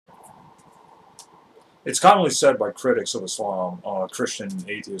It's commonly said by critics of Islam, Christian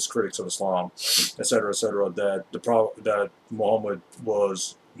atheist critics of Islam, etc., that that Muhammad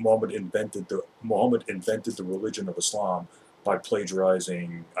invented the religion of Islam by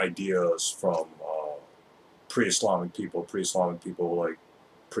plagiarizing ideas from pre-Islamic people like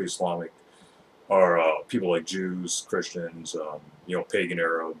pre-Islamic or people like Jews, Christians, pagan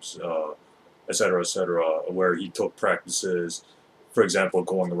Arabs, etc., where he took practices, for example,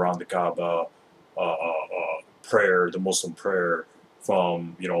 going around the Kabba, prayer, the Muslim prayer,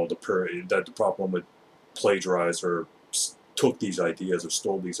 from that the Prophet Muhammad plagiarized or took these ideas or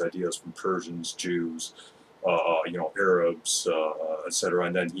stole these ideas from Persians, Jews, Arabs, etc.,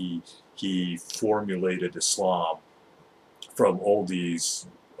 and then he formulated Islam from all these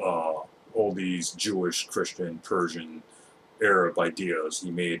Jewish, Christian, Persian, Arab ideas.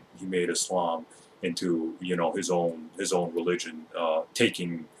 He made Islam into his own religion,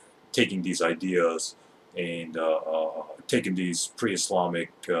 taking these ideas and taking these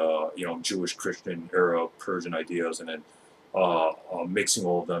pre-Islamic, Jewish, Christian, Arab, Persian ideas, and then mixing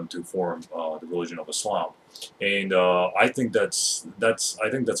all of them to form the religion of Islam. And I think that's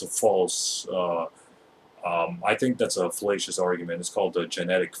a false. I think that's a fallacious argument. It's called the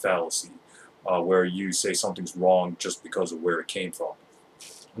genetic fallacy, where you say something's wrong just because of where it came from.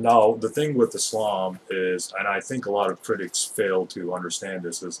 Now, the thing with Islam is, and I think a lot of critics fail to understand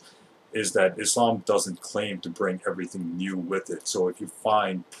this, is that Islam doesn't claim to bring everything new with it. So if you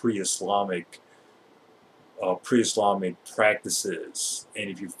find pre-Islamic practices, and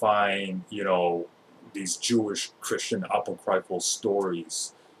if you find these Jewish Christian apocryphal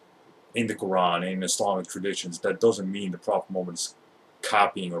stories in the Quran and in Islamic traditions, that doesn't mean the Prophet Muhammad is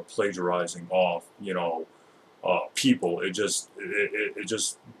copying or plagiarizing off people. It just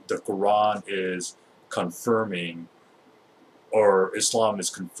the Quran is confirming, or Islam is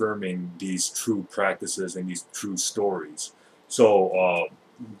confirming, these true practices and these true stories. So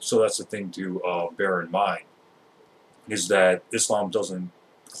that's the thing to bear in mind, is that Islam doesn't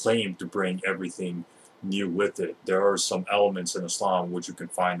claim to bring everything new with it. There are some elements in Islam which you can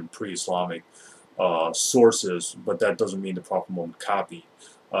find in pre-Islamic sources, but that doesn't mean the Prophet Muhammad copied.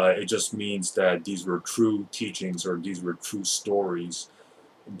 It just means that these were true teachings, or these were true stories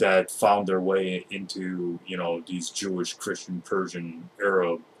that found their way into these Jewish, Christian, Persian,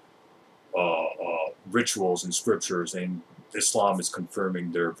 Arab rituals and scriptures, and Islam is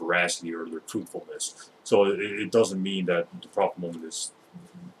confirming their veracity or their truthfulness. So it doesn't mean that the Prophet Muhammad is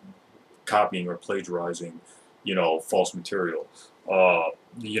copying or plagiarizing, false material.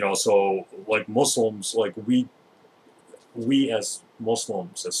 So like Muslims, like we as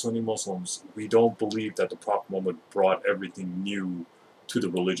Muslims, as Sunni Muslims, we don't believe that the Prophet Muhammad brought everything new to the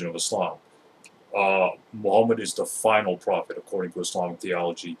religion of Islam. Muhammad is the final prophet according to Islamic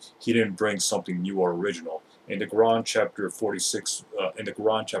theology. He didn't bring something new or original. In the Quran, chapter 46, in the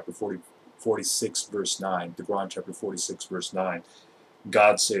Quran, chapter 46, verse 9, the Quran, chapter 46, verse 9,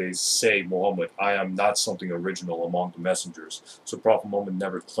 God says, "Say, Muhammad, I am not something original among the messengers." So Prophet Muhammad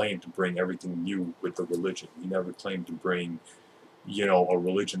never claimed to bring everything new with the religion. He never claimed to bring,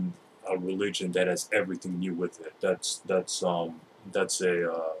 a religion that has everything new with it. That's a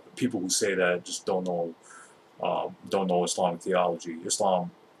people who say that just don't know Islamic theology.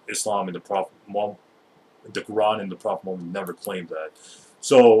 Islam and the Quran and the Prophet Muhammad never claimed that.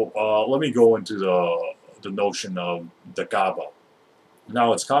 So let me go into the notion of the Kabba.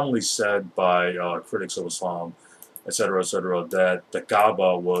 Now, it's commonly said by critics of Islam, etc., that the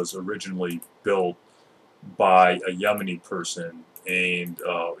Kaaba was originally built by a Yemeni person, and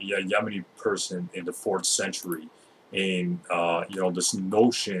a Yemeni person in the 4th century. And this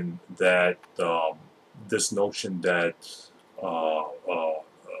notion that uh, uh,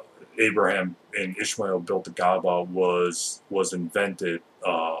 Abraham and Ishmael built the Kaaba was invented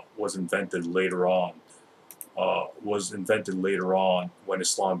later on, when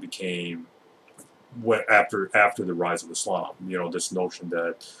Islam became, after the rise of Islam. This notion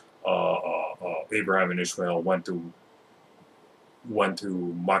that Abraham and Ishmael went to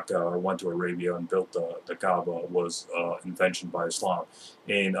Makkah, or went to Arabia and built the Kaaba, was invention by Islam,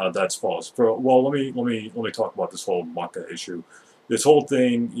 and that's false. Well, let me talk about this whole Makkah issue. This whole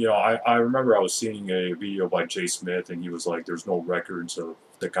thing, I remember I was seeing a video by Jay Smith, and he was like, "There's no records of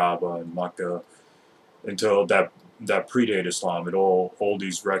the Kaaba and Makkah until that predate Islam. And all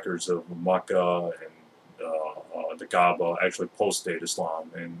these records of Makkah and the Kaaba actually post-date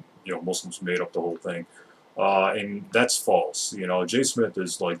Islam, and Muslims made up the whole thing." And that's false. Jay Smith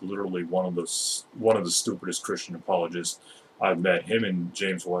is like literally one of the stupidest Christian apologists I've met. Him and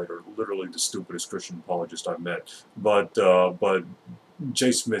James White are literally the stupidest Christian apologists I've met. But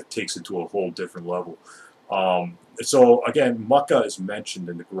J. Smith takes it to a whole different level. So again, Makkah is mentioned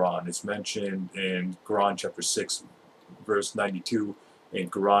in the Quran. It's mentioned in Quran chapter 6, verse 92, and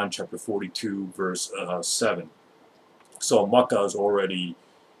Quran chapter 42, verse 7. So Makkah is already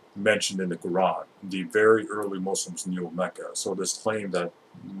mentioned in the Quran. The very early Muslims knew of Mecca. So this claim that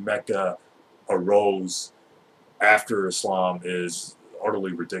Mecca arose after Islam is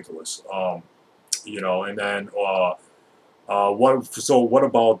utterly ridiculous. And then what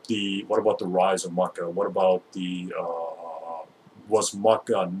about the rise of Makkah? What about the was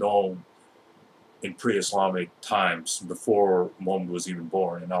Makkah known in pre-Islamic times before Muhammad was even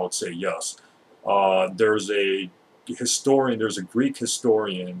born? And I would say yes. There's a Greek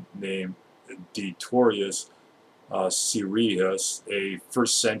historian named Diodorus Siculus, a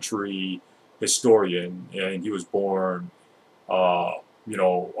first-century historian, and he was born,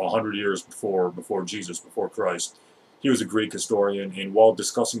 100 years before Jesus, before Christ. He was a Greek historian, and while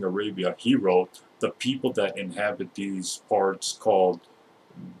discussing Arabia, he wrote, "The people that inhabit these parts, called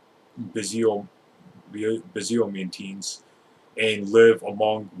Bizomenians, and live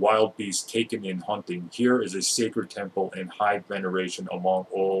among wild beasts taken in hunting. Here is a sacred temple in high veneration among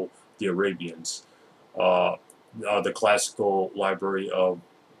all the Arabians." The classical library of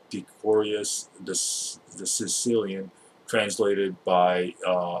Diodorus the Sicilian, translated by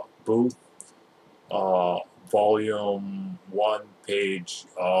Booth, volume 1, page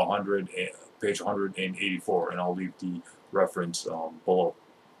 184, and I'll leave the reference below.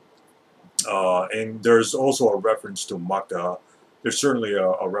 And there's also a reference to Makkah. There's certainly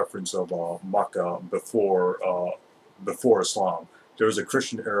a reference of Makkah before Islam. There was a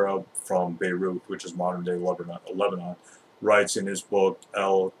Christian Arab from Beirut, which is modern-day Lebanon, writes in his book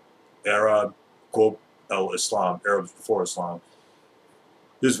Arab Qabl al-Islam, Arabs before Islam.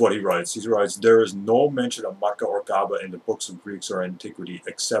 This is what he writes. He writes, "There is no mention of Makkah or Kabba in the books of Greeks or antiquity,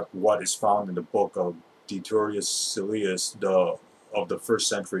 except what is found in the book of Diodorus Siculus, of the 1st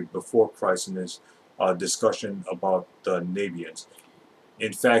century before Christ, in his discussion about the Nabians.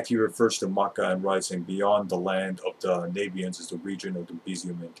 In fact, he refers to Makkah and writes, and beyond the land of the Nabians is the region of the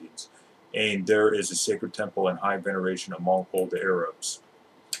Bizomenians. And there is a sacred temple in high veneration among all the Arabs."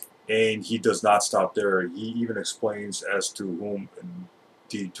 And he does not stop there. He even explains as to whom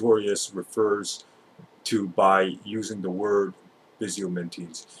Diodorus refers to by using the word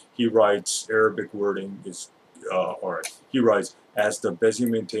Bizomenians. He writes, Arabic wording is, he writes, "As the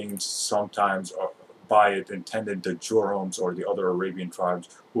Bizomenians sometimes are by it intended the Jurhamites or the other Arabian tribes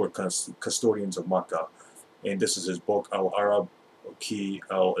who were custodians of Makkah." And this is his book, Al-Arab Qabl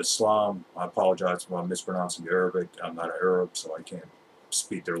al-Islam. I apologize if I'm mispronouncing Arabic. I'm not an Arab, so I can't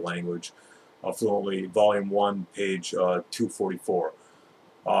speak their language fluently. Volume 1, page 244.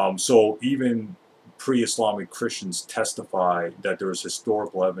 So even pre-Islamic Christians testify that there is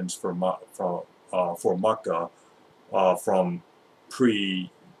historical evidence for Makkah from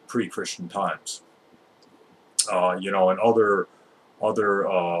pre-Christian times. And other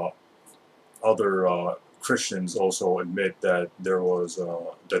Christians also admit that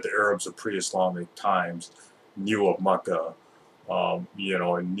that the Arabs of pre-Islamic times knew of Makkah, and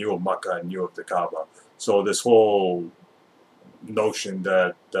knew of Makkah and knew of the Kabba. So this whole notion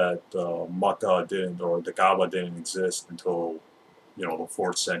that Makkah didn't, or the Kabba didn't exist until the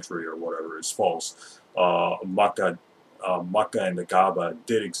 4th century or whatever is false. Makkah and the Kabba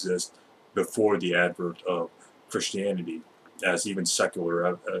did exist before the advent of Christianity, as even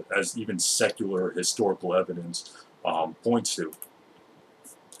secular historical evidence points to.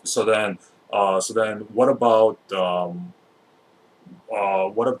 So then what about the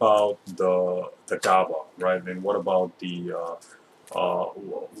Kabba, right? And what about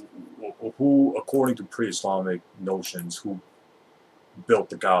who, according to pre-Islamic notions, who built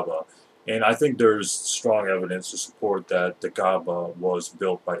the Kabba? And I think there's strong evidence to support that the Kabba was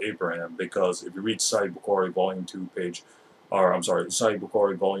built by Abraham, because if you read Sahih Bukhari, volume 2, Sahih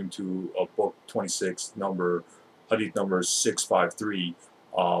Bukhari, volume 2, book 26, hadith number 653,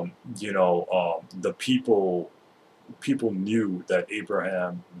 the people knew that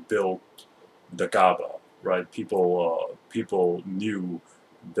Abraham built the Kabba, right? People knew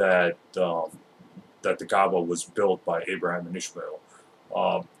that that the Kabba was built by Abraham and Ishmael.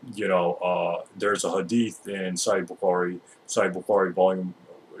 There's a hadith in Sahih Bukhari volume,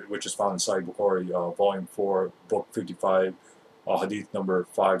 which is found in Sahih Bukhari, volume 4, book 55, hadith number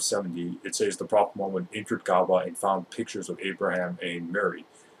 570. It says the Prophet Muhammad entered Kabba and found pictures of Abraham and Mary.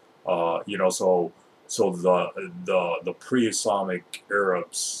 So the pre-Islamic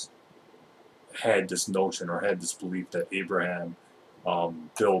Arabs had this notion, or had this belief, that Abraham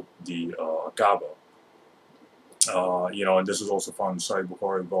built the Kabba. You know, and this is also found in Sahih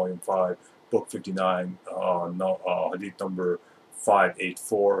Bukhari, Volume 5, Book 59, Hadith number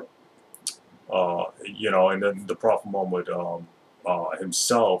 584. You know, and then the Prophet Muhammad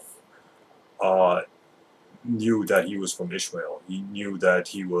himself uh, knew that he was from Ishmael. He knew that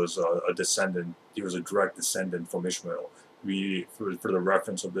he was a descendant. He was a direct descendant from Ishmael. For the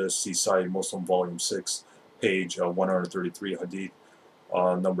reference of this, see Sahih Muslim, Volume 6, page 133, Hadith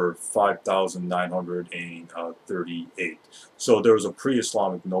number 5,938. So there was a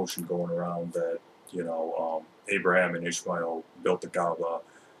pre-Islamic notion going around that, you know, Abraham and Ishmael built the Kaaba,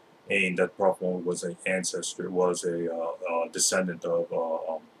 and that Prophet Muhammad was an ancestor, was a descendant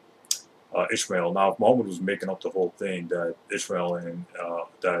of Ishmael. Now, if Muhammad was making up the whole thing that Ishmael and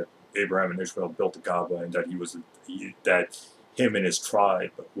that Abraham and Ishmael built the Kaaba, and that that him and his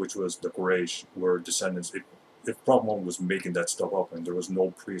tribe, which was the Quraysh, were descendants. If Prophet Muhammad was making that stuff up, and there was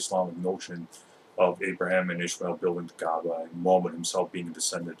no pre-Islamic notion of Abraham and Ishmael building the Kaaba, and Muhammad himself being a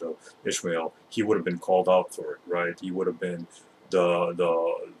descendant of Ishmael, he would have been called out for it, right? He would have been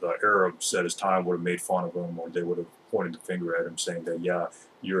the Arabs at his time would have made fun of him, or they would have pointed the finger at him, saying that, yeah,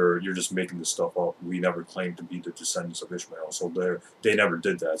 you're just making this stuff up. We never claimed to be the descendants of Ishmael. So they never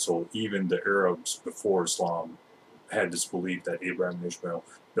did that. So even the Arabs before Islam had this belief that Abraham and Ishmael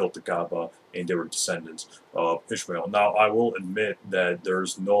built the Kaaba and they were descendants of Ishmael. Now, I will admit that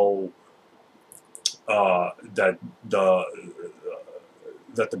there's no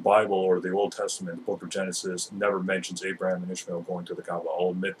that the Bible or the Old Testament, the Book of Genesis, never mentions Abraham and Ishmael going to the Kaaba.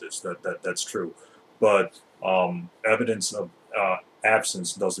 I'll admit this, that's true. But evidence of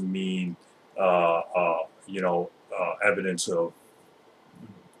absence doesn't mean, you know, evidence of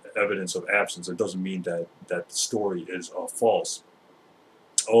absence. It doesn't mean that the story is false.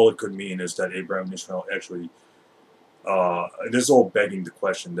 All it could mean is that Abraham and Ishmael actually. This is all begging the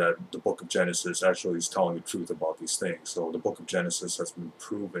question that the Book of Genesis actually is telling the truth about these things. So the Book of Genesis has been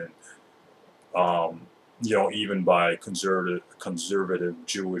proven, you know, even by conservative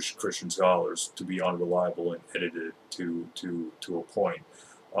Jewish Christian scholars to be unreliable and edited to a point.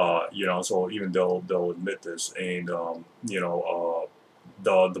 You know, so even they'll admit this, and you know,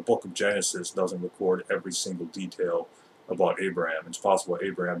 the Book of Genesis doesn't record every single detail about Abraham. It's possible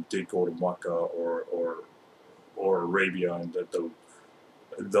Abraham did go to Makkah or Arabia, and that the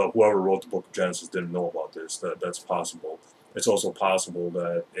whoever wrote the Book of Genesis didn't know about this. That's possible. It's also possible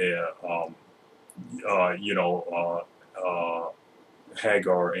that you know,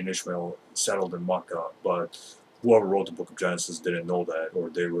 Hagar and Ishmael settled in Makkah, but whoever wrote the Book of Genesis didn't know that, or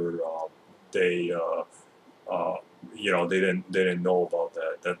they were you know, they didn't know about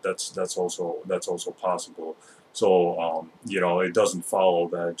that. That's also possible. So you know, it doesn't follow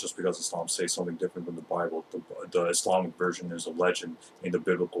that just because Islam says something different than the Bible, the Islamic version is a legend, and the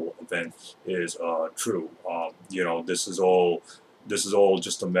biblical event is true. You know, this is all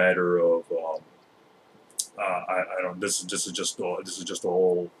just a matter of I don't. This is just a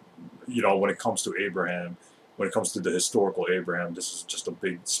whole. You know, when it comes to Abraham, when it comes to the historical Abraham, this is just a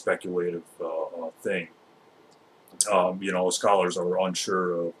big speculative thing. You know, scholars are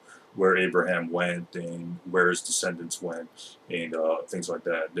unsure of where Abraham went and where his descendants went, and things like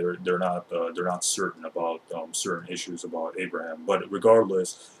that. They're not certain about certain issues about Abraham. But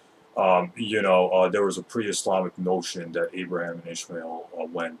regardless, you know, there was a pre-Islamic notion that Abraham and Ishmael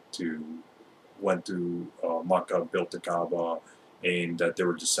went to Makkah, built the Kaaba, and that they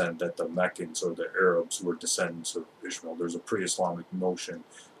were that the Meccans or the Arabs were descendants of Ishmael. There's a pre-Islamic notion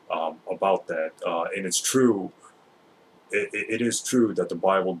about that, and it's true. It is true that the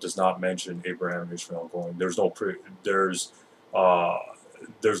Bible does not mention Abraham and Ishmael going. There's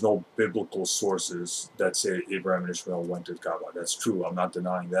no biblical sources that say Abraham and Ishmael went to the Kaaba. That's true. I'm not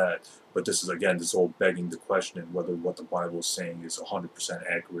denying that. But this is, again, this all begging the question whether what the Bible is saying is 100%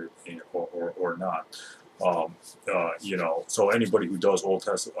 accurate or not. You know, so anybody who does Old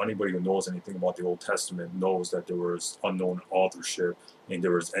Testament, anybody who knows anything about the Old Testament knows that there was unknown authorship and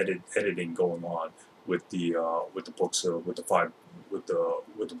there was editing going on with the books of with the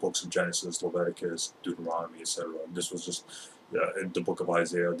books of Genesis, Leviticus, Deuteronomy, etc. This was just in the book of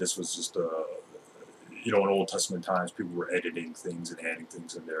Isaiah. This was just you know, in Old Testament times, people were editing things and adding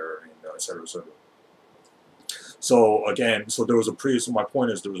things in there, and etc. etc. So again, so there was my point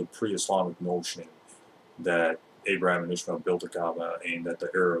is there was a pre-Islamic notion that Abraham and Ishmael built a Kaaba, and that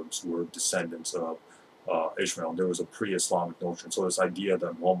the Arabs were descendants of Ishmael. There was a pre-Islamic notion. So this idea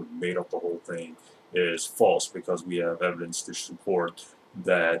that Muhammad made up the whole thing is false, because we have evidence to support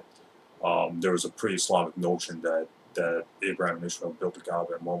that there was a pre-Islamic notion that that Abraham and Ishmael built the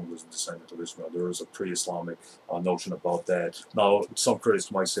Kabba and Muhammad was a descendant of Ishmael. There is a pre-Islamic notion about that. Now, some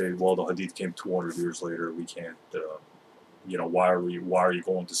critics might say, well, the Hadith came 200 years later. We can't, you know, why are you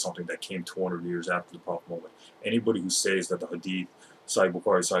going to something that came 200 years after the Prophet Muhammad? Anybody who says that the Hadith, Sahih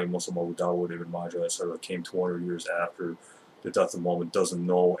Bukhari, Sahih Muslim, Abu Dawud, Ibn Majah, etc., came 200 years after the death of Muhammad doesn't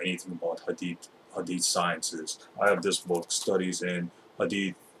know anything about Hadith sciences. I have this book, Studies in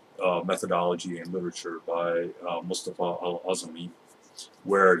Hadith Methodology and Literature by Mustafa Al-Azami,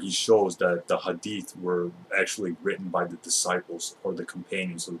 where he shows that the Hadith were actually written by the disciples or the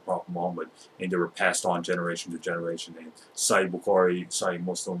companions of the Prophet Muhammad, and they were passed on generation to generation. And Sahih Bukhari, Sahih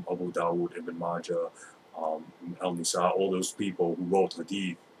Muslim, Abu Dawud, Ibn Majah, Al-Nisa, all those people who wrote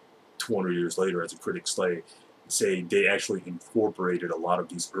Hadith 200 years later, as the critics say they actually incorporated a lot of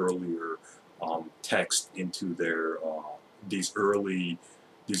these earlier texts into their these early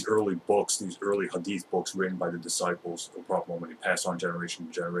books, these early Hadith books written by the disciples of Prophet Muhammad, and passed on generation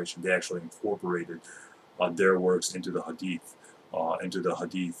to generation. They actually incorporated their works into the Hadith, into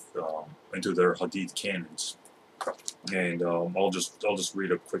their Hadith canons. And I'll just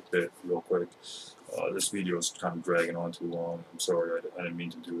read a quick bit, real quick. This video is kind of dragging on too long. I'm sorry, I didn't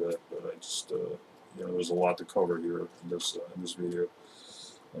mean to do that, but I just you know, there's a lot to cover here in this video.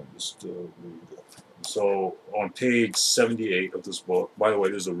 So on page 78 of this book, by the way,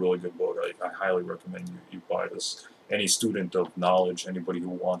 this is a really good book. I highly recommend you buy this. Any student of knowledge, anybody who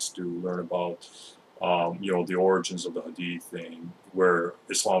wants to learn about you know, the origins of the Hadith and where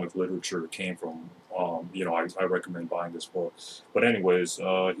Islamic literature came from, you know, I recommend buying this book. But anyways,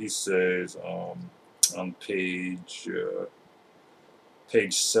 he says on page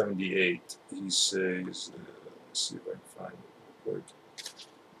 78, he says, let's see if I can find it real quick.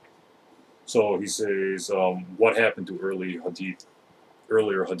 So he says, what happened to earlier Hadith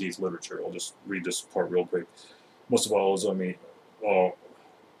literature? I'll just read this part real quick. Mustafa Al-Azami, oh,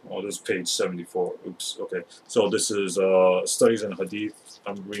 this is page 74. Oops, okay. So this is Studies in Hadith.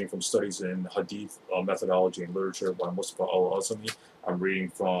 I'm reading from Studies in Hadith Methodology and Literature by Mustafa Al-Azami. I'm reading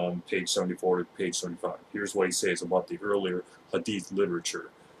from page 74 to page 75. Here's what he says about the earlier Hadith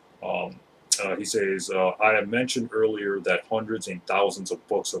literature. He says, I have mentioned earlier that hundreds and thousands of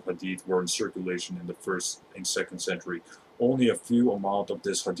books of Hadith were in circulation in the 1st and 2nd century. Only a few amount of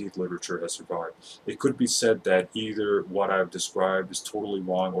this Hadith literature has survived. It could be said that either what I have described is totally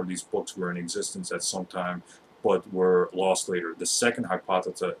wrong, or these books were in existence at some time but were lost later. The second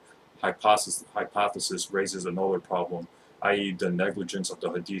hypothesis raises another problem, i.e. the negligence of the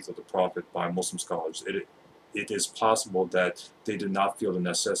Hadith of the Prophet by Muslim scholars. It is possible that they did not feel the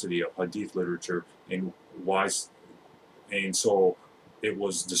necessity of Hadith literature, and so it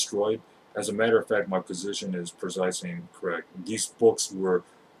was destroyed. As a matter of fact, my position is precisely incorrect. These books were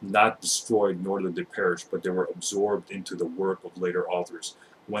not destroyed, nor did they perish, but they were absorbed into the work of later authors.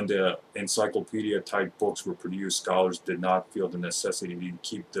 When the encyclopedia-type books were produced, scholars did not feel the necessity to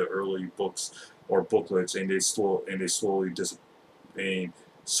keep the early books or booklets, and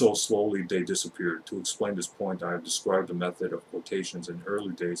so slowly they disappeared. To explain this point, I have described a method of quotations in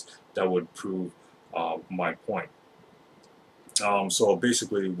early days that would prove my point. So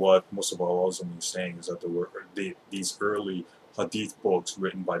basically what Mustafa Al-Azami is saying is that there were these early Hadith books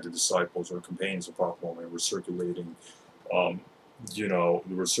written by the disciples or companions of Prophet Muhammad were circulating, you know,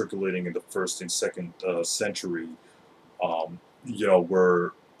 they were circulating in the 1st and 2nd century, you know,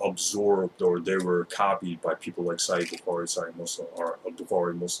 were absorbed, or they were copied by people like Sahih Bukhari, Sahih Muslim, or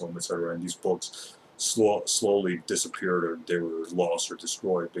Bukhari Muslim, etc. And these books slowly disappeared, or they were lost or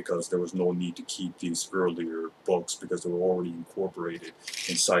destroyed, because there was no need to keep these earlier books because they were already incorporated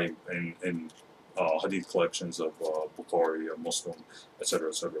in Sahih in Hadith collections of Bukhari, Muslim, etc.,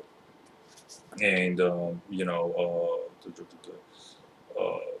 etc. And you know,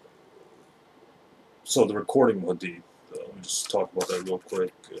 so the recording of Hadith. Let me just talk about that real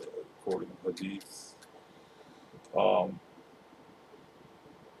quick. Recording of Hadith.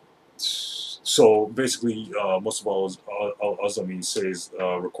 So basically, Mustafa Al-Azami says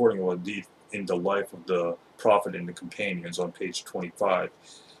recording of Hadith in the life of the Prophet and the companions on page 25.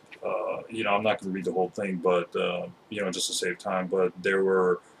 You know, I'm not going to read the whole thing, but you know, just to save time. But there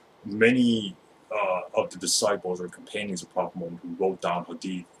were many of the disciples or companions of Prophet Muhammad who wrote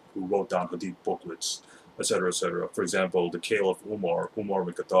down Hadith booklets, etc., etc. For example, the Caliph Umar ibn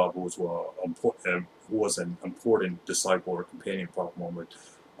Khattab, who was an important disciple or companion of Prophet Muhammad,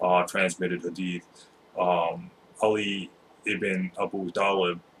 transmitted Hadith. Ali ibn Abu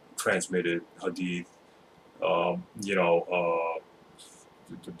Talib transmitted Hadith. You know,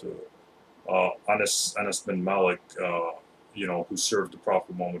 Anas bin Malik, you know, who served the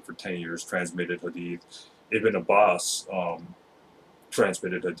Prophet Muhammad for 10 years, transmitted Hadith. Ibn Abbas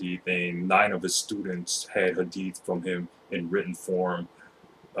transmitted hadith, and 9 of his students had hadith from him in written form,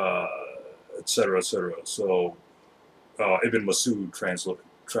 uh, etc., etc. So Ibn Masud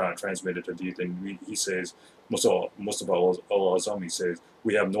transmitted hadith, and he says, Mustafa al-Azami says,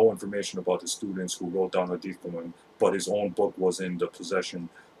 we have no information about the students who wrote down hadith from him, but his own book was in the possession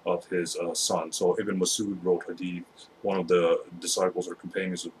of his son. So Ibn Masud wrote hadith, one of the disciples or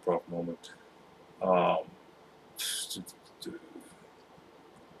companions of the Prophet Muhammad. Um,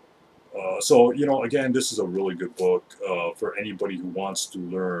 so, you know, again, this is a really good book for anybody who wants to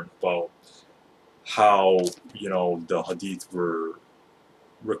learn about how, you know, the hadith were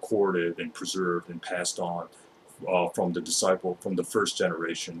recorded and preserved and passed on from the first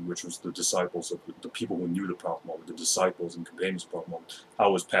generation, which was the disciples of the people who knew the Prophet Muhammad, the disciples and companions of the Prophet Muhammad, how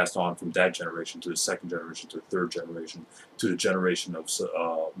it was passed on from that generation to the second generation to the third generation to the generation of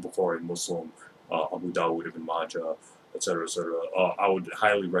Bukhari, Muslim, Abu Dawud, Ibn Majah, etc., etc. I would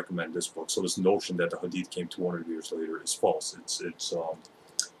highly recommend this book. So this notion that the hadith came 200 years later is false. It's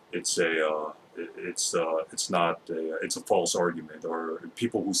a false argument, or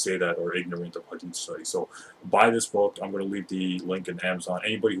people who say that are ignorant of hadith study. So buy this book. I'm going to leave the link in Amazon.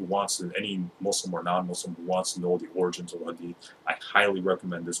 Anybody who wants to, any Muslim or non-Muslim who wants to know the origins of hadith, I highly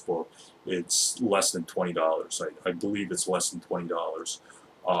recommend this book. It's less than $20. I believe it's less than $20.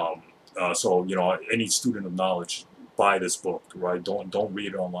 So, you know, any student of knowledge, buy this book, right? Don't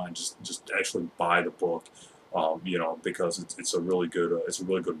read it online. Just actually buy the book. You know, because it's a really good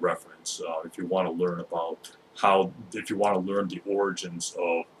reference if you want to learn about if you want to learn the origins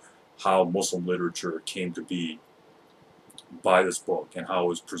of how Muslim literature came to be. Buy this book, and how it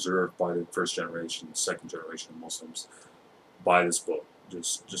was preserved by the first generation, second generation of Muslims. Buy this book.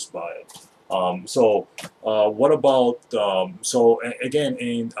 Just buy it. So what about again,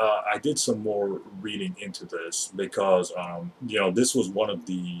 and I did some more reading into this because you know, this was one of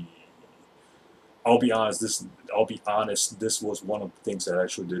the, I'll be honest, this was one of the things that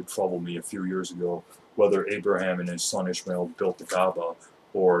actually did trouble me a few years ago, whether Abraham and his son Ishmael built the Kabba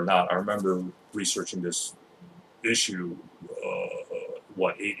or not. I remember researching this issue,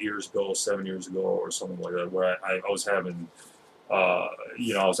 8 years ago, 7 years ago, or something like that, where I was having,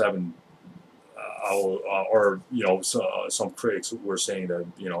 you know, or you know, some critics were saying that,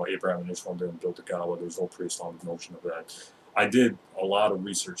 you know, Abraham and Ishmael didn't build the Kabba. There's no pre-Islamic notion of that. I did a lot of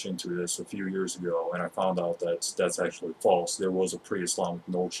research into this a few years ago, and I found out that that's actually false. There was a pre-Islamic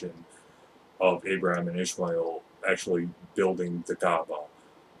notion of Abraham and Ishmael actually building the Kaaba.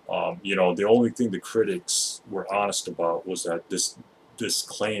 You know, the only thing the critics were honest about was that this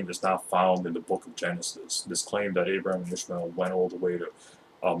claim is not found in the book of Genesis. This claim that Abraham and Ishmael went all the way to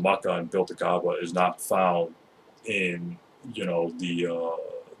Makkah and built the Kaaba is not found in, you know,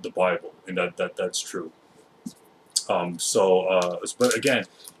 the Bible, and that's true. But again,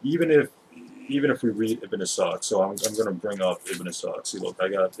 even if we read Ibn Ishaq, so I'm going to bring up Ibn Ishaq. See, look, I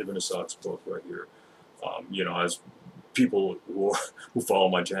got Ibn Ishaq's book right here. You know, as people who follow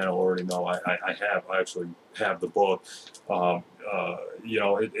my channel already know, I actually have the book. You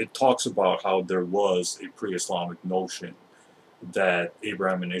know, it talks about how there was a pre-Islamic notion that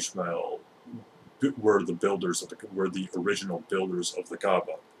Abraham and Ishmael were the original builders of the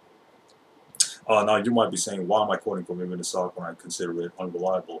Kaaba. Now you might be saying, why am I quoting from Ibn Ishaq when I consider it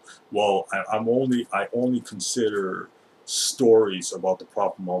unreliable? Well, I only consider stories about the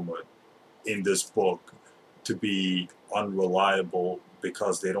Prophet Muhammad in this book to be unreliable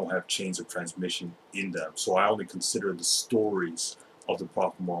because they don't have chains of transmission in them. So I only consider the stories of the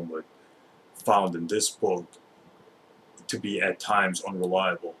Prophet Muhammad found in this book to be at times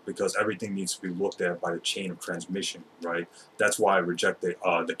unreliable, because everything needs to be looked at by the chain of transmission, right? That's why I reject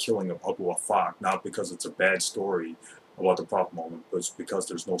the killing of Abu Afaq, not because it's a bad story about the Prophet Muhammad, but it's because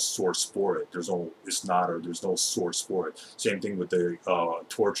there's no source for it. There's no isnad, or there's no source for it. Same thing with the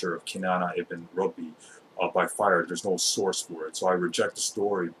torture of Kinana ibn Rabi by fire. There's no source for it. So I reject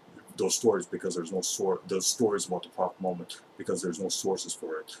those stories because there's no source. Those stories about the Prophet Muhammad, because there's no sources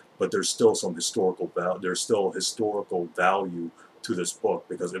for it. But there's still some historical value. There's still historical value to this book,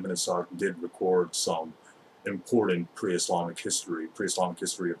 because Ibn Ishaq did record some important pre-Islamic history of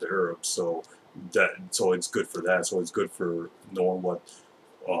the Arabs. So it's good for that. So it's good for knowing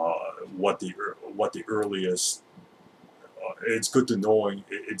what the earliest. It's good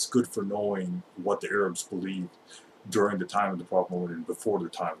for knowing what the Arabs believed during the time of the Prophet Muhammad and before the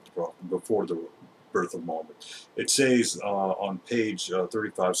time of the Prophet, before the birth of Muhammad. It says on page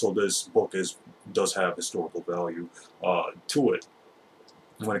 35. So this book does have historical value to it.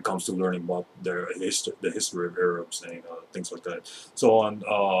 when it comes to learning about the history of Arabs and things like that. So on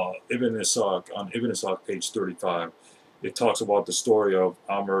Ibn Ishaq, page 35, it talks about the story of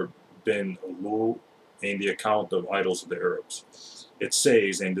Amr bin Lu and the account of idols of the Arabs. It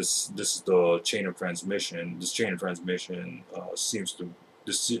says, and this is the chain of transmission. This chain of transmission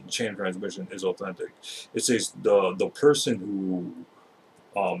is authentic. It says the person who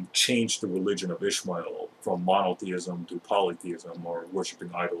changed the religion of Ishmael from monotheism to polytheism, or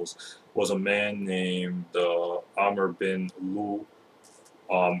worshipping idols, was a man named Amr bin Lu.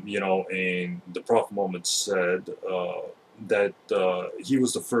 And the Prophet Muhammad said that he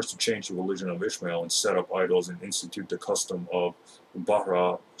was the first to change the religion of Ishmael and set up idols and institute the custom of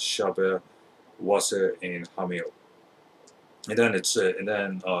Bahra, Shabeh, Wase, and Hamil. And then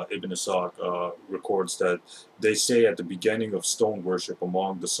Ibn Ishaq records that they say at the beginning of stone worship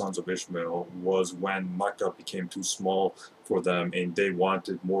among the sons of Ishmael was when Makkah became too small for them and they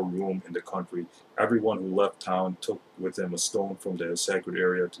wanted more room in the country. Everyone who left town took with them a stone from the sacred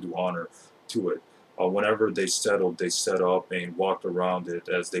area to do honor to it. Whenever they settled, they set up and walked around it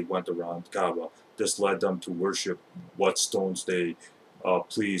as they went around Kabba. This led them to worship what stones they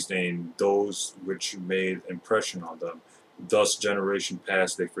pleased and those which made impression on them. Thus, generation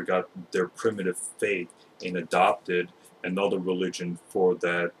passed, they forgot their primitive faith and adopted another religion for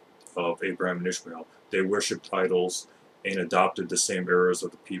that of Abraham and Ishmael. They worshipped idols and adopted the same errors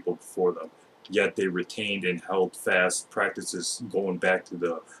of the people before them. Yet they retained and held fast practices going back to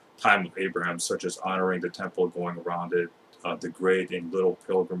the time of Abraham, such as honoring the temple, going around it, the great and little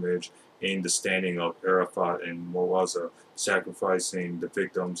pilgrimage, and the standing of Arafat and Muwaza, sacrificing the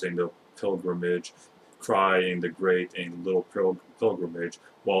victims in the pilgrimage, cry in the great and little pilgrimage,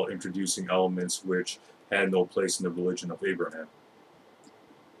 while introducing elements which had no place in the religion of Abraham.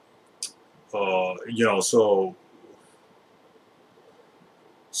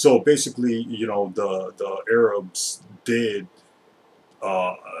 So basically, the Arabs did,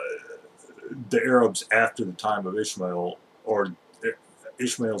 the Arabs after the time of Ishmael, or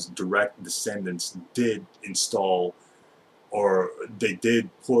Ishmael's direct descendants, did install, or they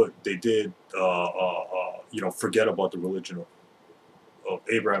did forget about the religion of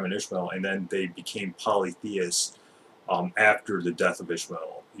Abraham and Ishmael, and then they became polytheists after the death of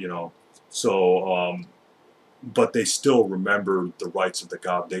Ishmael. But they still remembered the rights of the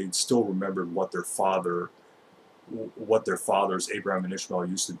God. They still remembered what their fathers, Abraham and Ishmael,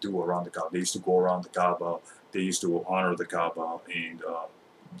 used to do around the Kaaba. They used to go around the Kaaba. They used to honor the Kaaba, and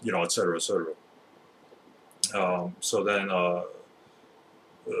etc., etc.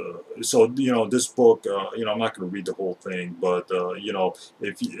 This book, I'm not going to read the whole thing, but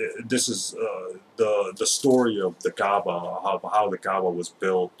this is the story of the Kaaba, how the Kaaba was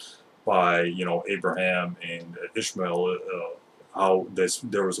built by Abraham and Ishmael. How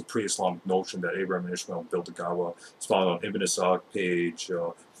there was a pre-Islamic notion that Abraham and Ishmael built the Kaaba. It's found on Ibn Ishaq, page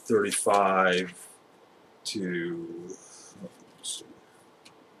 35 to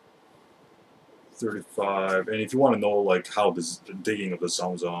 35, and if you want to know how the digging of the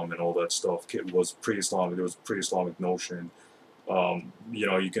Zamzam and all that stuff was pre-Islamic, there was a pre-Islamic notion.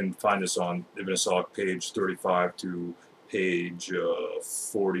 You can find this on Ibn Ishaq, page 35 to page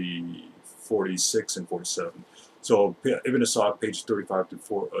 46 and 47. So Ibn Ishaq, page 35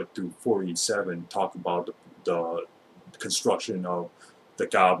 to 47, talk about the construction of the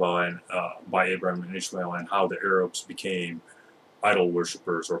Kaaba and by Abraham and Ishmael, and how the Arabs became idol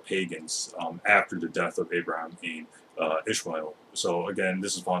worshippers or pagans after the death of Abraham and Ishmael. So again,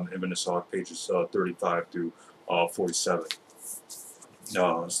 this is on Ibn Ishaq, pages 35 to 47.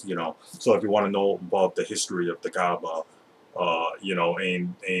 So if you want to know about the history of the Kaaba,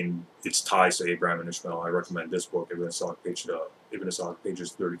 and its ties to Abraham and Ishmael, I recommend this book, Ibn Ishaq,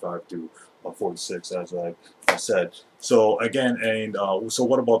 pages 35 to 46, as I said. So again, so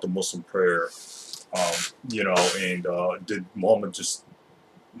what about the Muslim prayer? Did Muhammad just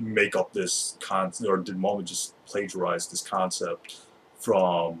make up this concept, or did Muhammad just plagiarize this concept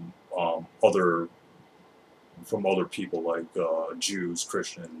from other people like Jews,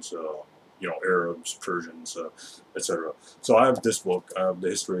 Christians, Arabs, Persians, etc. So I have this book. I have the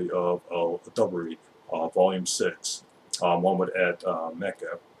history of Al-Tabari, volume 6, Muhammad at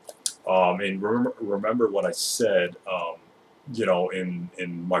Mecca. And remember what I said. In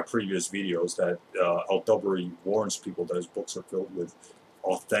my previous videos, that Al-Tabari warns people that his books are filled with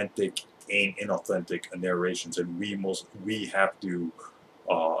authentic and inauthentic narrations, and we have to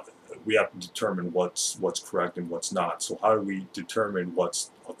determine what's correct and what's not. So how do we determine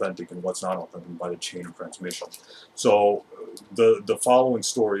what's authentic and what's not authentic? By the chain of transmission. So the following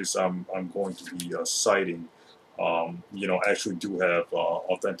stories I'm going to be citing actually do have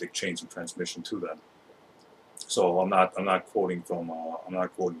authentic chains of transmission to them. So I'm not quoting from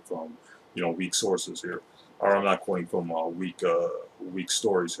weak sources here, or I'm not quoting from weak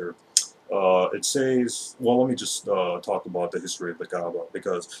stories here. It says, well, let me just talk about the history of the Kabba,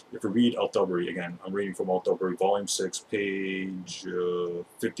 because if you read Al-Tabari, again, I'm reading from Al-Tabari, volume 6, page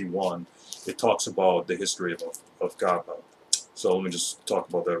 51, it talks about the history of Kabba. So let me just talk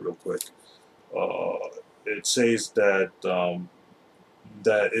about that real quick. It says that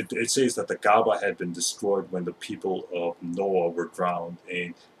it says that the Kabba had been destroyed when the people of Noah were drowned,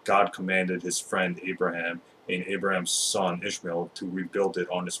 and God commanded his friend Abraham and Abraham's son Ishmael to rebuild it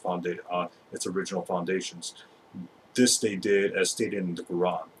on its original foundations. This they did as stated in the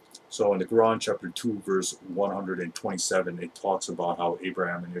Quran. So in the Quran, chapter 2, verse 127, it talks about how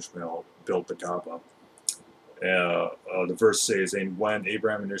Abraham and Ishmael built the Kaaba. The verse says, "And when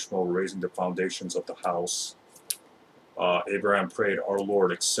Abraham and Ishmael were raising the foundations of the house, Abraham prayed, 'Our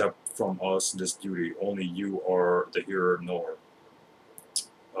Lord, accept from us this duty. Only you are the hearer and knower.'"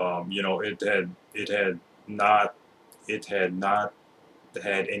 It had not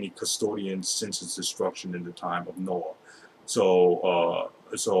had any custodians since its destruction in the time of Noah. So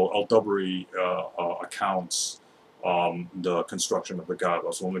Al-Tabari accounts the construction of the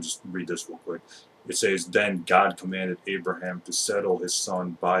Kaaba. So let me just read this real quick. It says, "Then God commanded Abraham to settle his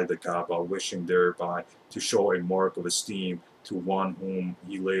son by the Kaaba, wishing thereby to show a mark of esteem to one whom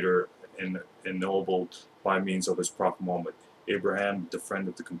he later ennobled by means of his prophet Muhammad. Abraham, the friend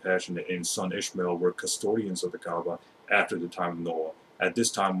of the compassionate, and his son Ishmael were custodians of the Kaaba after the time of Noah. At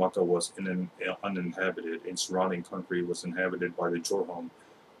this time, Makkah was uninhabited, and surrounding country was inhabited by the Jurham,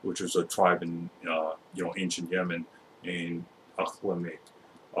 which was a tribe in ancient Yemen, and Ahlamic.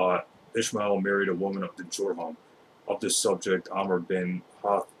 Ishmael married a woman of the Jurham. Of this subject, Amr bin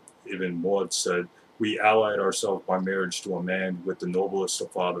Hath ibn Muad said, 'We allied ourselves by marriage to a man with the noblest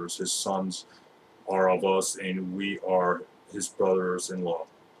of fathers. His sons are of us, and we are his brothers-in-law.'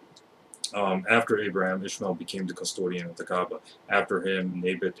 After Abraham, Ishmael became the custodian of the Kaaba. After him,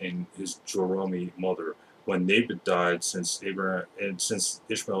 Inhabit and his Jurhami mother. When Inhabit died, since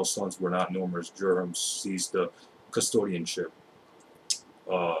Ishmael's sons were not numerous, Jurham seized the custodianship.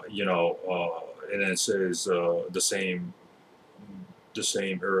 And then it says the same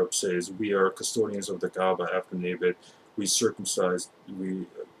Arab says, 'We are custodians of the Kaaba after Inhabit. We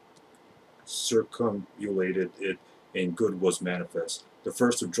circumambulated it, and good was manifest.' The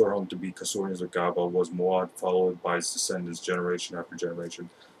first of Jurham to be custodians of Kaaba was Muad, followed by his descendants generation after generation.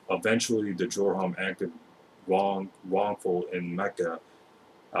 Eventually, the Jurham acted wrongful in Mecca,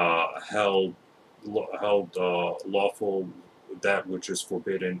 held lawful that which is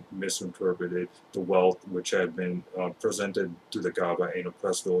forbidden, misinterpreted the wealth which had been presented to the Kaaba, and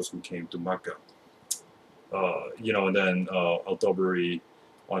oppressed those who came to Mecca. And then Al-Tabari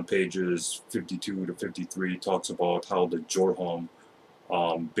on pages 52 to 53 talks about how the Jurham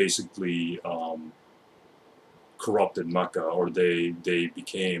basically corrupted Mecca, or they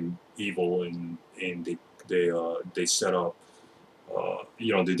became evil, and they set up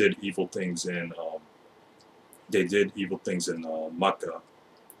they did evil things in Mecca,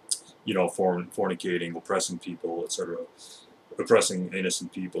 fornicating, oppressing people, etc., oppressing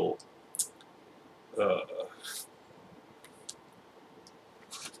innocent people. And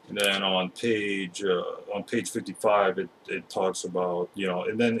then on page 55, it talks about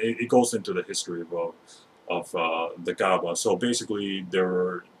and then it goes into the history of the Kaaba. So basically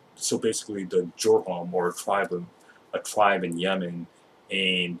the Jurham, or a tribe in Yemen,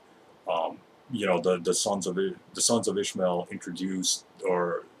 and the sons of Ishmael introduced,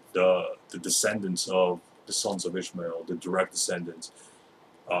 or the descendants of the sons of Ishmael, the direct descendants,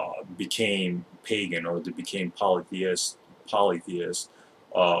 became pagan, or they became polytheist,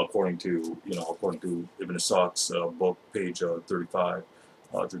 according to Ibn Ishaq's book, page 35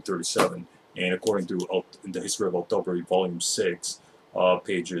 through 37, and according to the History of Al-Tabari, volume 6,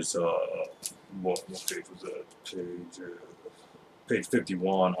 pages what page was that? Page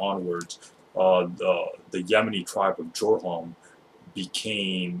 51 onwards. The Yemeni tribe of Jurham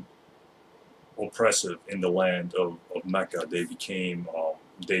became oppressive in the land of Mecca.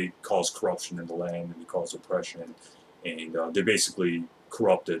 They caused corruption in the land, and they caused oppression, and they basically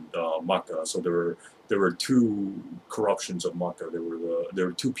corrupted Makkah. So there were two corruptions of Makkah. There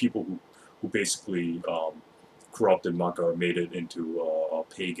were two people who basically corrupted Makkah, made it into a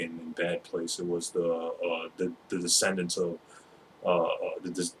pagan and bad place. It was the descendants of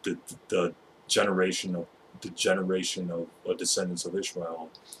the generation of descendants of Ishmael,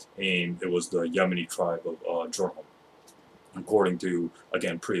 and it was the Yemeni tribe of Jurham. according to,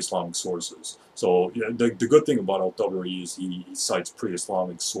 again, pre-Islamic sources. So yeah, the good thing about Al-Tabari is he cites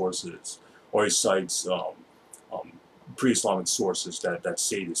pre-Islamic sources, or he cites um, pre-Islamic sources that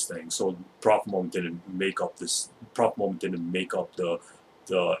say this thing. So Prophet Muhammad didn't make up this. Prophet Muhammad didn't make up the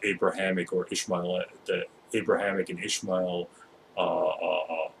Abrahamic or Ishmael, the Abrahamic and Ishmael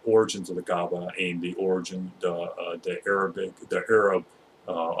origins of the Kabba, and the origin, the Arab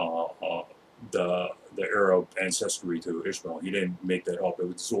uh, uh, uh, the Arab ancestry to Ishmael. He didn't make that up. It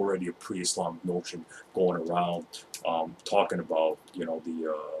was already a pre-Islamic notion going around, talking about, you know,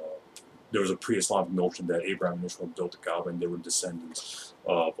 there was a pre-Islamic notion that Abraham and Ishmael built the Kaaba, and they were descendants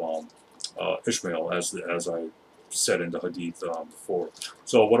of Ishmael, as I said in the Hadith before.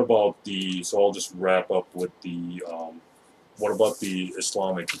 So what about the? So I'll just wrap up with the. What about the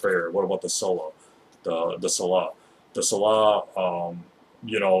Islamic prayer? What about the Salah, the Salah, the Salah?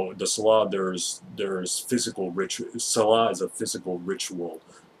 You know, the Salah. There's physical ritual. Salah is a physical ritual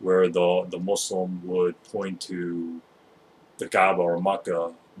where the Muslim would point to the Kaaba or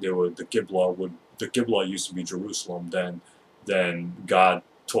Makkah. The Qibla used to be Jerusalem. Then God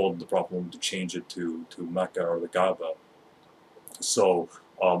told the Prophet to change it to Mecca or the Kaaba. So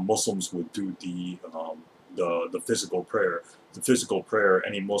Muslims would do the physical prayer. The physical prayer.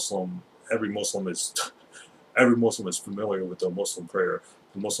 Every Muslim is every Muslim is familiar with the Muslim prayer.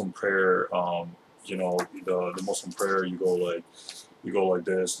 The Muslim prayer, you know, the Muslim prayer, you go like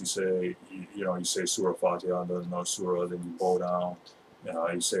this. You say Surah Fatiha, and then another surah. Then you bow down.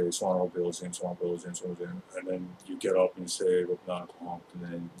 You say Swan Bilzim, and then you get up and you say Rabban Khamd, and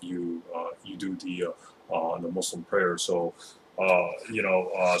then you do the Muslim prayer. So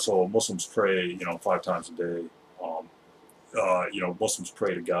so Muslims pray, 5 times a day. Muslims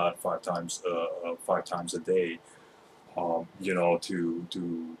pray to God 5 times a day. To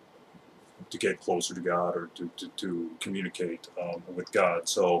get closer to God, or to communicate with God.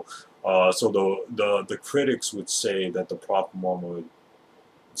 So the critics would say that the Prophet Muhammad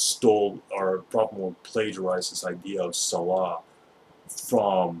Prophet Muhammad plagiarized this idea of Salah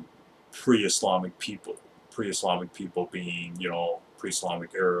from pre-Islamic people. Pre-Islamic people being,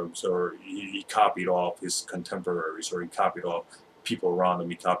 pre-Islamic Arabs, or he copied off his contemporaries, or he copied off people around him.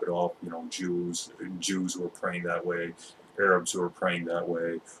 He copied off, Jews who were praying that way, Arabs who were praying that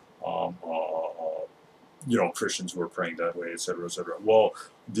way, Christians who were praying that way, etc., etc. Well,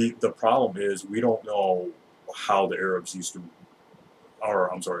 the problem is we don't know how the Arabs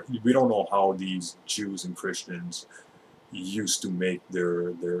we don't know how these Jews and Christians used to make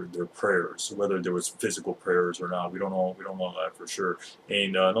their prayers, whether there was physical prayers or not. We don't know that for sure.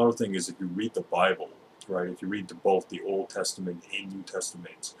 And another thing is, if you read the Bible, right? If you read both the Old Testament and New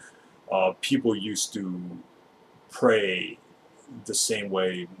Testament, people used to pray the same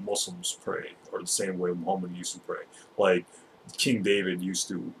way Muslims pray, or the same way Muhammad used to pray. Like King David used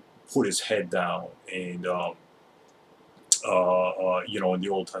to put his head down, and in the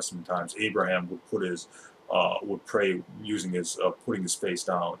Old Testament times, Abraham would pray using putting his face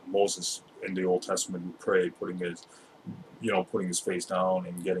down. Moses in the Old Testament would pray putting his face down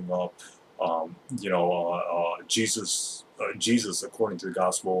and getting up. Jesus, according to the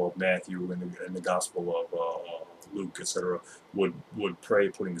Gospel of Matthew and the Gospel of Luke, etc., would pray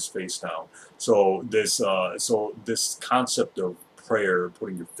putting his face down. So this concept of prayer,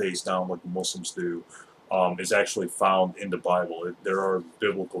 putting your face down like the Muslims do, is actually found in the Bible. There are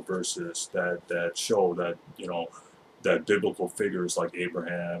biblical verses that show that that biblical figures like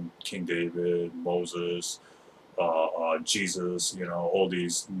Abraham, King David, Moses, Jesus, all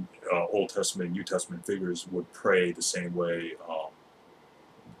these Old Testament and New Testament figures would pray the same way.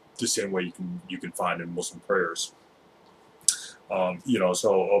 You can find in Muslim prayers.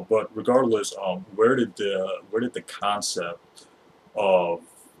 But regardless, where did the concept of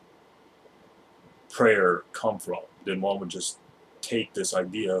prayer come from? Did Muhammad just take this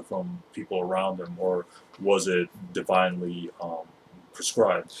idea from people around him, or was it divinely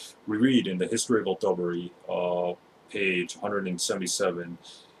prescribed? We read in the History of Al-Tabari, page 177,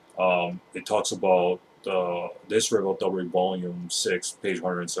 it talks about the History of Al-Tabari, volume 6, page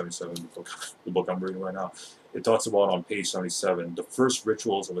 177, the book I'm reading right now. It talks about, on page 77, the first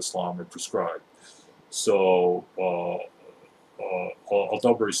rituals of Islam are prescribed. So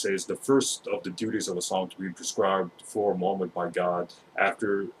Al-Tabari says the first of the duties of Islam to be prescribed for Muhammad by God,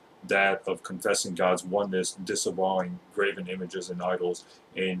 after that of confessing God's oneness, disavowing graven images and idols,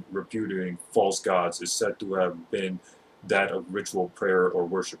 and repudiating false gods, is said to have been that of ritual prayer or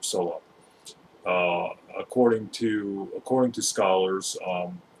worship, Salah. According to scholars,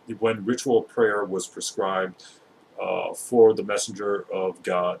 when ritual prayer was prescribed for the Messenger of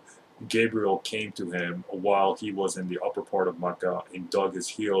God, Gabriel came to him while he was in the upper part of Makkah and dug his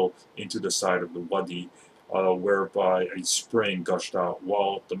heel into the side of the wadi, whereby a spring gushed out.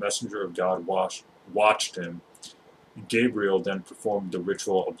 While the messenger of God watched him, Gabriel then performed the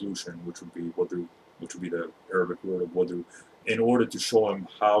ritual ablution, which would be wudu, which would be the Arabic word of wudu, in order to show him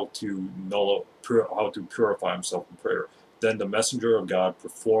how to purify himself in prayer. Then the messenger of God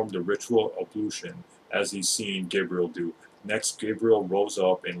performed the ritual ablution as he's seen Gabriel do. Next, Gabriel rose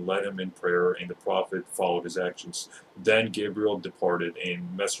up and led him in prayer, and the prophet followed his actions. Then Gabriel departed, and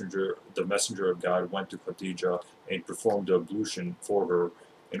the messenger of God went to Khadijah and performed the ablution for her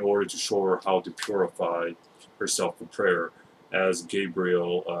in order to show her how to purify herself for prayer, as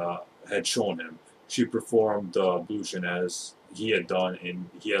Gabriel had shown him. She performed the ablution as he had done, and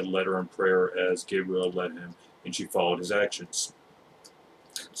he had led her in prayer as Gabriel led him, and she followed his actions.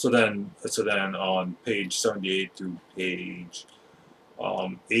 So then on page 78 to page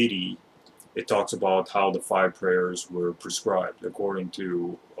 80, it talks about how the 5 prayers were prescribed according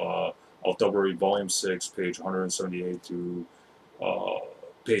to Al-Tabari, volume 6, page 178 to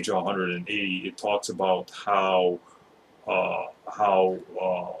page 180. It talks about how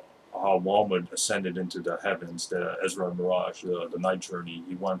Muhammad ascended into the heavens, the Ezra Miraj, the night journey.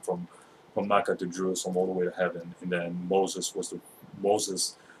 He went from Makkah to Jerusalem all the way to heaven, and then Moses was the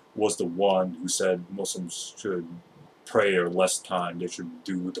one who said Muslims should pray or less time. They should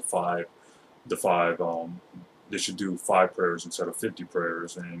do they should do 5 prayers instead of 50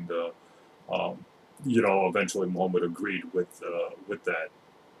 prayers, and eventually Muhammad agreed with that,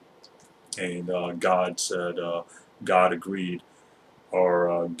 and God said, God agreed,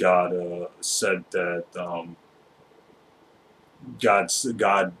 or God said that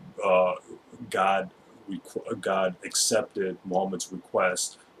God accepted Muhammad's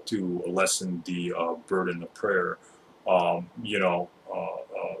request to lessen the burden of prayer,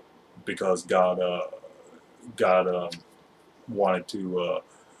 because God wanted to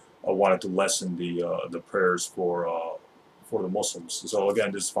lessen the prayers for the Muslims. So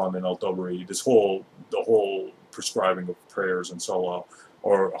again, this is found in Al-Tabari. The whole prescribing of prayers and salah,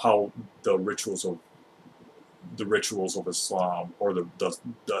 or how the rituals of Islam, or the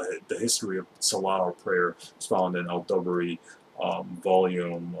history of salah or prayer, is found in Al-Tabari,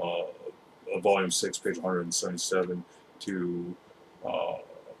 volume 6, page 177 to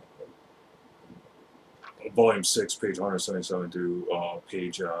volume 6, page 177 to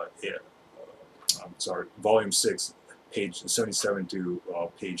volume 6, page 77 to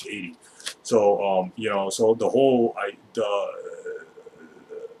page 80. So so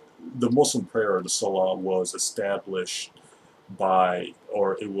the Muslim prayer, the Salah, was established by,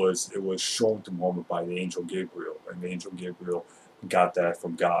 or it was shown to Muhammad by the angel Gabriel, and the angel Gabriel got that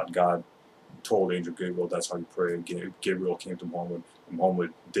from God. God told angel Gabriel that's how you pray. Gabriel came to Muhammad, and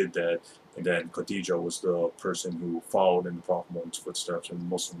Muhammad did that, and then Khadijah was the person who followed in the Prophet Muhammad's footsteps, and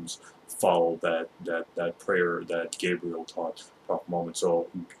Muslims followed that prayer that Gabriel taught Prophet Muhammad. So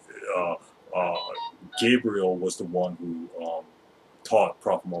Gabriel was the one who taught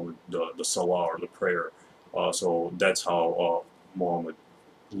Prophet Muhammad the Salah, or the prayer. So that's how Muhammad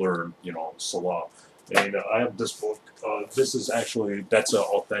learned, Salah. And I have this book. That's an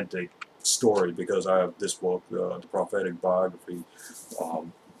authentic story, because I have this book, the prophetic biography,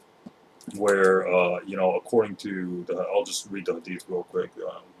 where according to I'll just read the hadith real quick.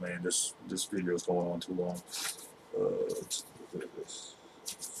 Man, this video is going on too long. Let's look at this.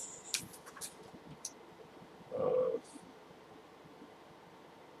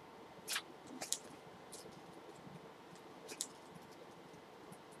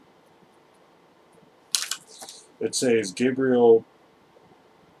 It says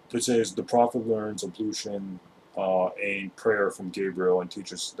the prophet learns ablution and prayer from Gabriel and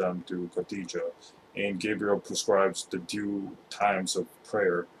teaches them to Khadijah, and Gabriel prescribes the due times of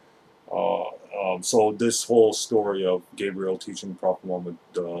prayer. So this whole story of Gabriel teaching Prophet Muhammad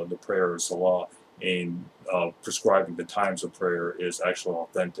the prayer of Salah, and prescribing the times of prayer, is actually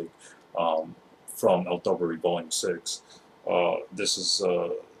authentic, from Al-Tabari, volume 6. This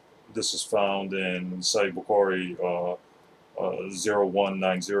is found in Sahih Bukhari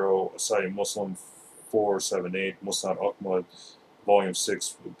 0190, Sahih Muslim 478, Musnad Ahmad, volume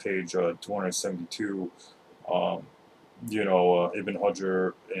 6, page 272. Ibn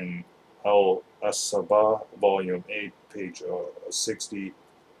Hajar in Al-Sabah, volume 8, page 60,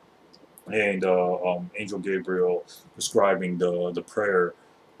 and Angel Gabriel prescribing the prayer,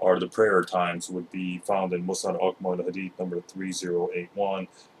 or the prayer times, would be found in Musnad Ahmad, hadith number 3081,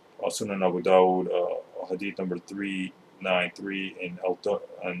 Sunan Abu Dawud, hadith number 393, and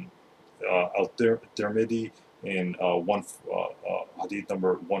Al-Tirmidhi, in hadith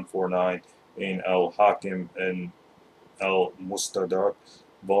number 149, in Al-Hakim and Al-Mustadrak,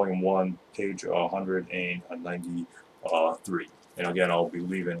 volume 1, page 193. And again, I'll be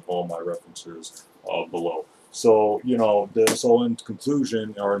leaving all my references below. So, so in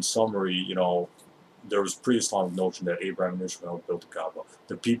conclusion, or in summary, there was pre-Islamic notion that Abraham and Ishmael built the Kaaba.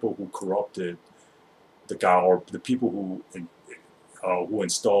 The people who corrupted the Kaaba, or the people who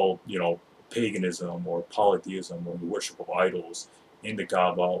installed, paganism or polytheism or the worship of idols in the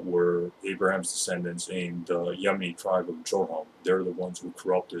Kaaba, were Abraham's descendants in the Yemeni tribe of Jurham. They're the ones who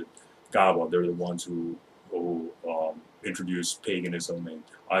corrupted Kaaba. They're the ones who introduced paganism and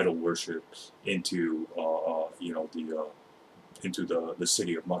idol worship into into the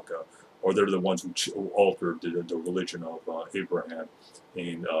city of Makkah, or they're the ones who altered the religion of Abraham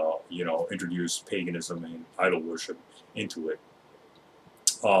and introduced paganism and idol worship into it.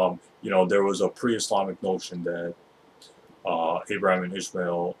 There was a pre-Islamic notion that Abraham and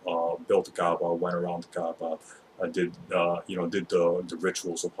Ishmael built the Kaaba, went around the Kaaba, did the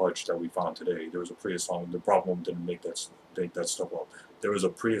rituals of Hajj that we found today. There was a pre-Islamic. The problem didn't make that stuff up. There was a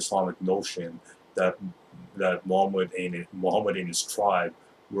pre-Islamic notion that Muhammad and his tribe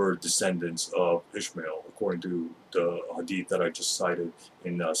were descendants of Ishmael, according to the hadith that I just cited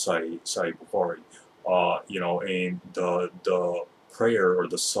in Sahih Bukhari. And the prayer, or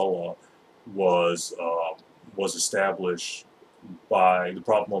the salah, was established by the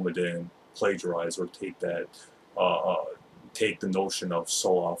Prophet Muhammad. Didn't plagiarize or take the notion of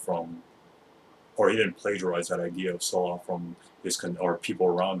salah from, or he didn't plagiarize that idea of salah from or people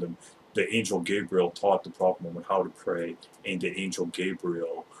around him. The angel Gabriel taught the Prophet Muhammad how to pray, and the angel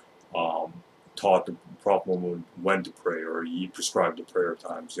Gabriel taught the Prophet Muhammad when to pray, or he prescribed the prayer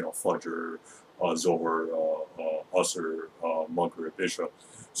times, Fajr, Zohar, Asr, Maghrib, Isha.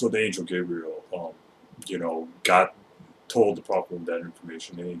 So the angel Gabriel, told the Prophet Muhammad that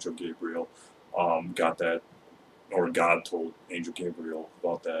information. The angel Gabriel got that, or God told angel Gabriel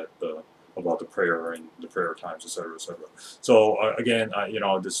about that, about the prayer and the prayer times, etc., etc. So again,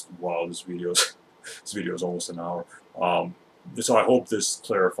 this video is almost an hour. So I hope this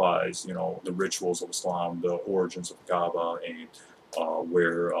clarifies, the rituals of Islam, the origins of Kabba, and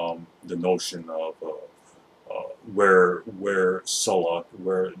where the notion of where salah,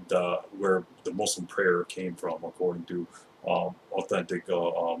 where the Muslim prayer came from, according to authentic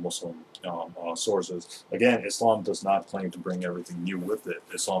Muslim sources. Again, Islam does not claim to bring everything new with it.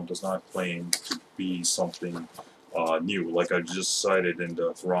 Islam does not claim to be something new, like I just cited in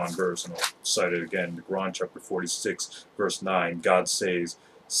the Quran verse, and I'll cite it again. The Quran, chapter 46, verse 9, God says,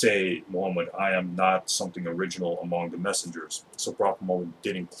 "Say, Muhammad, I am not something original among the messengers." So Prophet Muhammad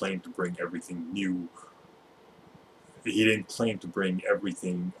didn't claim to bring everything new. He didn't claim to bring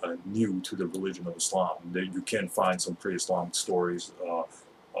everything new to the religion of Islam. You can find some pre-Islamic stories.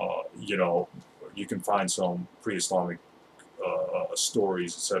 You can find some pre-Islamic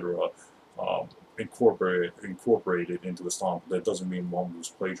stories, etc., incorporated into Islam. That doesn't mean Muhammad was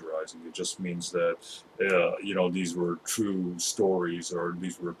plagiarizing. It just means that these were true stories, or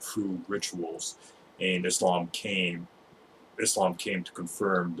these were true rituals, and Islam came to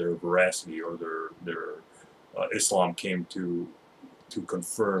confirm their veracity, or their Islam came to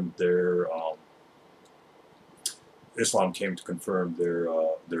confirm their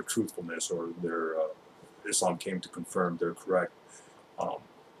their truthfulness, or their Islam came to confirm their correct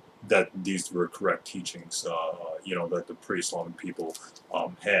that these were correct teachings, that the pre-Islamic people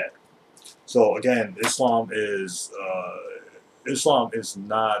had. So again, Islam is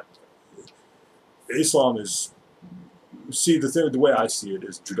see, the way I see it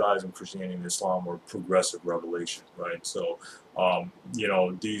is Judaism, Christianity, and Islam are progressive revelation, right? So,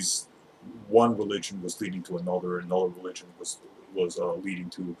 these, one religion was leading to another religion was leading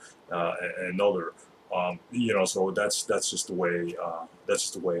to another. So that's just the way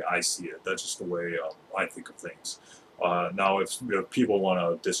I see it. That's just the way I think of things. Now, if people want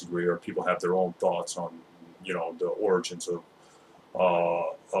to disagree, or people have their own thoughts on the origins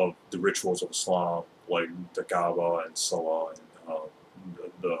of the rituals of Islam, like the Kaaba and Salah and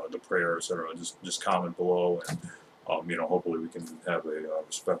the prayer, etc., just comment below, and hopefully we can have a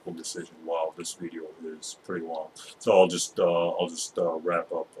respectful decision. While this video is pretty long, so I'll just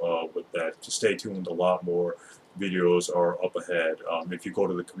wrap up with that. Just stay tuned. A lot more videos are up ahead. If you go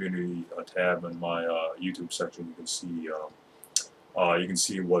to the community tab in my YouTube section, you can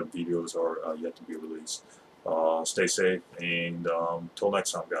see what videos are yet to be released. Stay safe, and till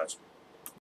next time, guys.